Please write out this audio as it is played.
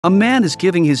A man is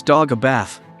giving his dog a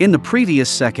bath. In the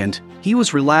previous second, he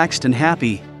was relaxed and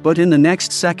happy, but in the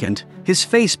next second, his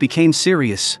face became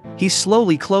serious. He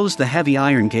slowly closed the heavy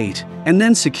iron gate, and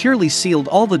then securely sealed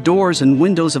all the doors and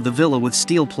windows of the villa with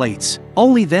steel plates.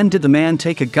 Only then did the man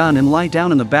take a gun and lie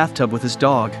down in the bathtub with his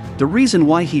dog. The reason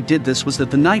why he did this was that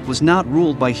the night was not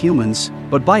ruled by humans,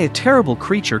 but by a terrible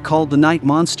creature called the night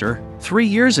monster. 3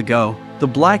 years ago, the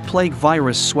Black Plague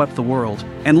virus swept the world,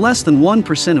 and less than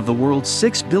 1% of the world's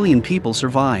 6 billion people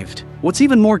survived. What's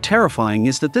even more terrifying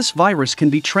is that this virus can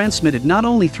be transmitted not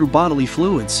only through bodily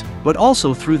fluids, but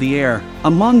also through the air.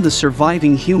 Among the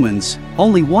surviving humans,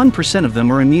 only 1% of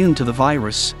them are immune to the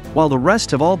virus, while the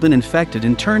rest have all been infected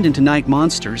and turned into night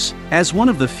monsters. As one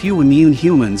of the few immune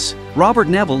humans, Robert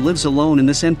Neville lives alone in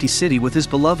this empty city with his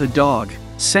beloved dog,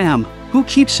 Sam, who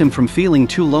keeps him from feeling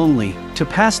too lonely. To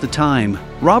pass the time,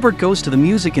 Robert goes to the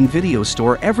music and video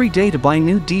store every day to buy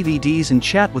new DVDs and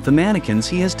chat with the mannequins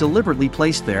he has deliberately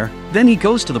placed there. Then he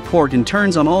goes to the port and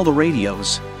turns on all the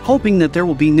radios, hoping that there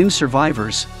will be new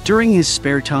survivors. During his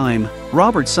spare time,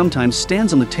 Robert sometimes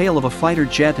stands on the tail of a fighter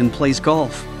jet and plays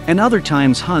golf, and other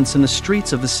times hunts in the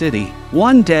streets of the city.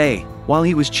 One day, while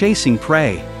he was chasing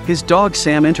prey, his dog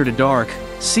Sam entered a dark,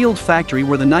 sealed factory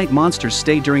where the night monsters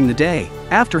stay during the day.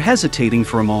 After hesitating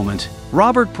for a moment,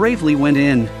 Robert bravely went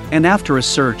in, and after a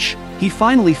search, he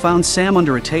finally found Sam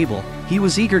under a table. He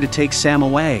was eager to take Sam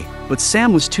away, but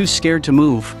Sam was too scared to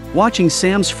move. Watching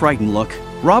Sam's frightened look,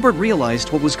 Robert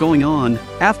realized what was going on.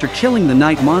 After killing the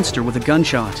night monster with a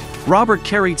gunshot, Robert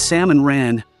carried Sam and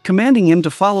ran, commanding him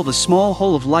to follow the small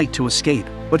hole of light to escape.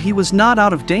 But he was not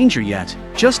out of danger yet.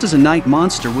 Just as a night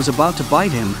monster was about to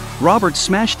bite him, Robert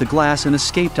smashed the glass and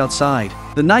escaped outside.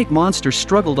 The night monster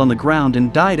struggled on the ground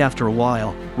and died after a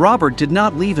while. Robert did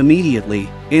not leave immediately.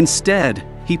 Instead,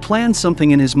 he planned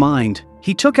something in his mind.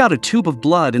 He took out a tube of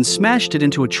blood and smashed it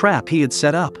into a trap he had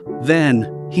set up.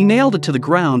 Then, he nailed it to the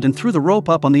ground and threw the rope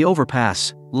up on the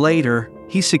overpass. Later,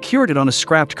 he secured it on a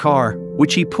scrapped car,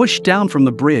 which he pushed down from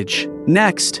the bridge.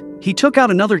 Next, he took out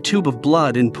another tube of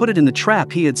blood and put it in the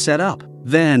trap he had set up.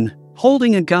 Then,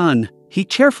 holding a gun, he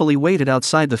carefully waited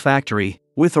outside the factory.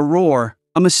 With a roar,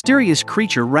 a mysterious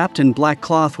creature wrapped in black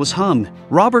cloth was hung.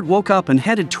 Robert woke up and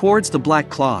headed towards the black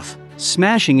cloth,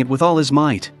 smashing it with all his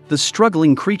might. The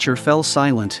struggling creature fell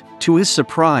silent. To his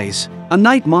surprise, a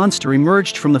night monster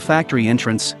emerged from the factory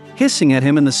entrance, hissing at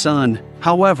him in the sun.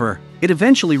 However, it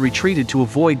eventually retreated to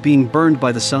avoid being burned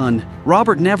by the sun.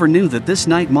 Robert never knew that this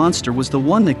night monster was the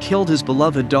one that killed his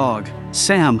beloved dog,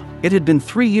 Sam. It had been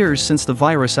 3 years since the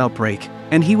virus outbreak,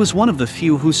 and he was one of the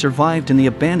few who survived in the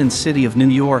abandoned city of New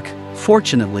York.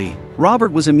 Fortunately,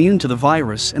 Robert was immune to the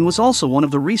virus and was also one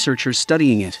of the researchers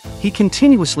studying it. He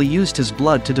continuously used his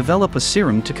blood to develop a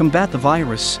serum to combat the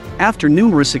virus. After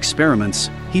numerous experiments,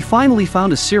 he finally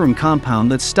found a serum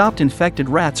compound that stopped infected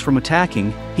rats from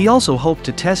attacking. He also hoped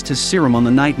to test his serum on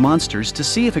the night monsters to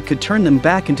see if it could turn them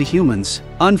back into humans.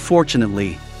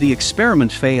 Unfortunately, the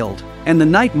experiment failed, and the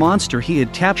night monster he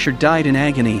had captured died in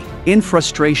agony. In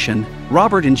frustration,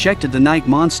 Robert injected the night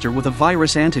monster with a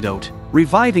virus antidote,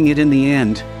 reviving it in the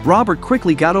end. Robert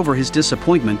quickly got over his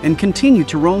disappointment and continued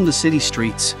to roam the city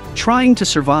streets, trying to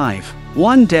survive.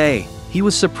 One day, he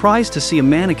was surprised to see a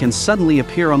mannequin suddenly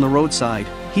appear on the roadside.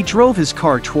 He drove his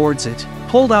car towards it,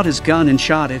 pulled out his gun and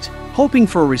shot it, hoping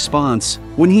for a response.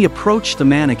 When he approached the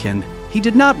mannequin, he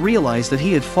did not realize that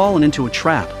he had fallen into a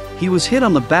trap. He was hit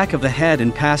on the back of the head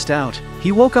and passed out.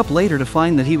 He woke up later to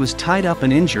find that he was tied up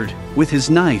and injured. With his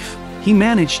knife, he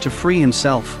managed to free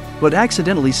himself, but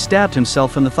accidentally stabbed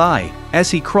himself in the thigh. As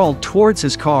he crawled towards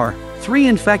his car, 3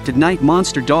 infected night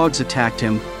monster dogs attacked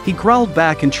him. He growled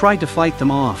back and tried to fight them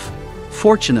off.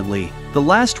 Fortunately, the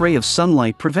last ray of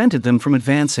sunlight prevented them from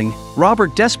advancing.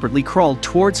 Robert desperately crawled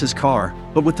towards his car,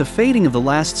 but with the fading of the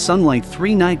last sunlight,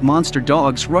 3 night monster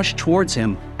dogs rushed towards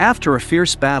him. After a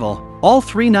fierce battle, all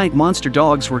 3 night monster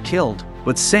dogs were killed,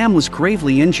 but Sam was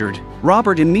gravely injured.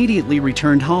 Robert immediately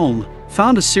returned home,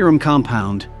 found a serum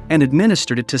compound, and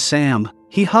administered it to Sam.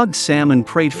 He hugged Sam and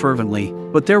prayed fervently,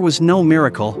 but there was no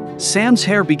miracle. Sam's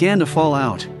hair began to fall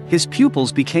out, his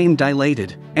pupils became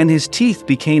dilated, and his teeth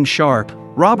became sharp.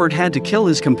 Robert had to kill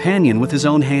his companion with his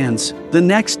own hands. The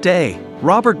next day,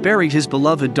 Robert buried his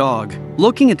beloved dog.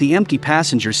 Looking at the empty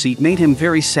passenger seat made him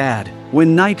very sad.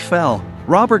 When night fell,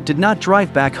 Robert did not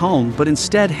drive back home but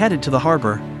instead headed to the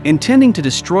harbor, intending to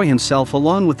destroy himself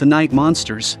along with the night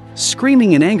monsters.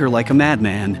 Screaming in anger like a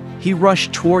madman, he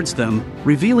rushed towards them,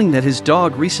 revealing that his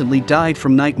dog recently died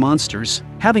from night monsters.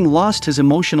 Having lost his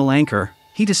emotional anchor,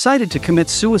 he decided to commit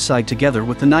suicide together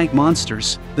with the night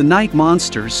monsters. The night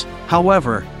monsters,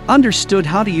 however, understood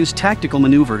how to use tactical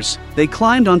maneuvers. They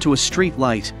climbed onto a street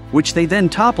light, which they then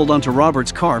toppled onto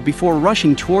Robert's car before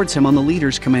rushing towards him on the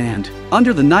leader's command.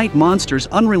 Under the night monster's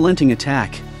unrelenting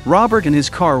attack, Robert and his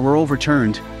car were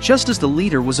overturned. Just as the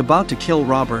leader was about to kill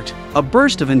Robert, a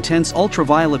burst of intense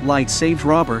ultraviolet light saved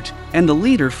Robert, and the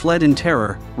leader fled in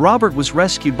terror. Robert was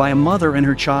rescued by a mother and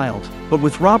her child, but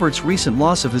with Robert's recent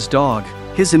loss of his dog,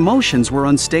 his emotions were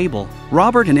unstable.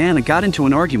 Robert and Anna got into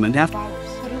an argument after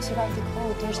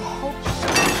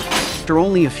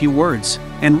only a few words,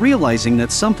 and realizing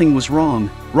that something was wrong,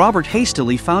 Robert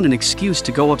hastily found an excuse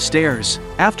to go upstairs.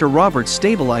 After Robert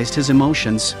stabilized his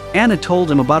emotions, Anna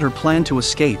told him about her plan to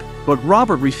escape, but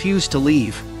Robert refused to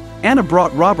leave. Anna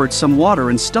brought Robert some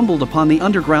water and stumbled upon the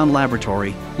underground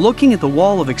laboratory. Looking at the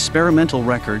wall of experimental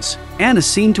records, Anna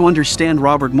seemed to understand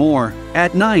Robert more.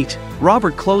 At night,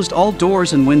 Robert closed all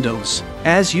doors and windows,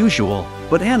 as usual,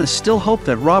 but Anna still hoped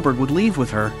that Robert would leave with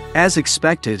her. As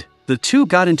expected, the two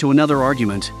got into another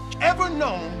argument. Ever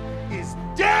known is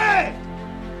dead!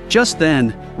 Just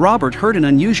then, Robert heard an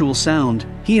unusual sound.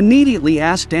 He immediately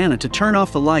asked Anna to turn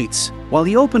off the lights, while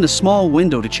he opened a small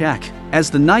window to check. As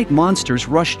the night monsters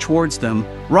rushed towards them,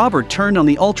 Robert turned on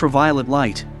the ultraviolet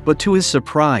light, but to his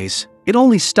surprise, it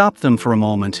only stopped them for a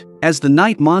moment. As the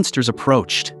night monsters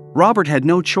approached, Robert had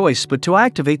no choice but to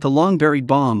activate the long-buried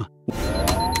bomb.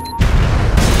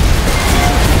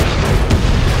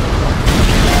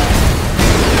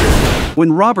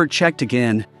 When Robert checked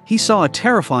again, he saw a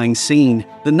terrifying scene.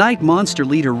 The night monster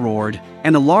leader roared,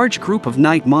 and a large group of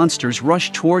night monsters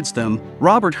rushed towards them.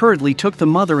 Robert hurriedly took the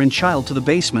mother and child to the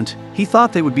basement. He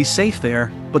thought they would be safe there,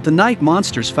 but the night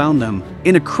monsters found them.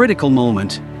 In a critical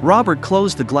moment, Robert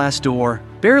closed the glass door,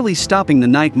 barely stopping the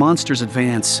night monster's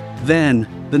advance. Then,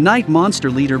 the night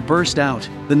monster leader burst out.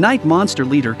 The night monster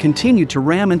leader continued to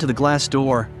ram into the glass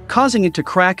door, causing it to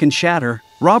crack and shatter.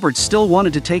 Robert still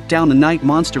wanted to take down the night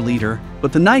monster leader,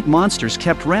 but the night monsters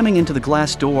kept ramming into the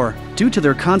glass door. Due to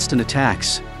their constant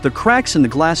attacks, the cracks in the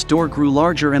glass door grew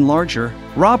larger and larger.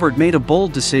 Robert made a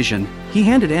bold decision. He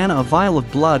handed Anna a vial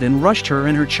of blood and rushed her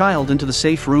and her child into the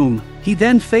safe room. He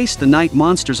then faced the night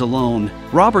monsters alone.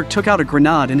 Robert took out a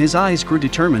grenade and his eyes grew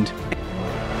determined.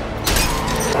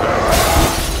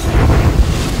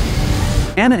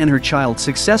 Anna and her child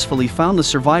successfully found the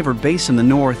survivor base in the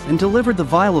north and delivered the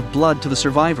vial of blood to the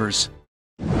survivors.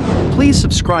 Please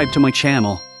subscribe to my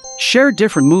channel. Share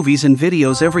different movies and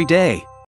videos every day.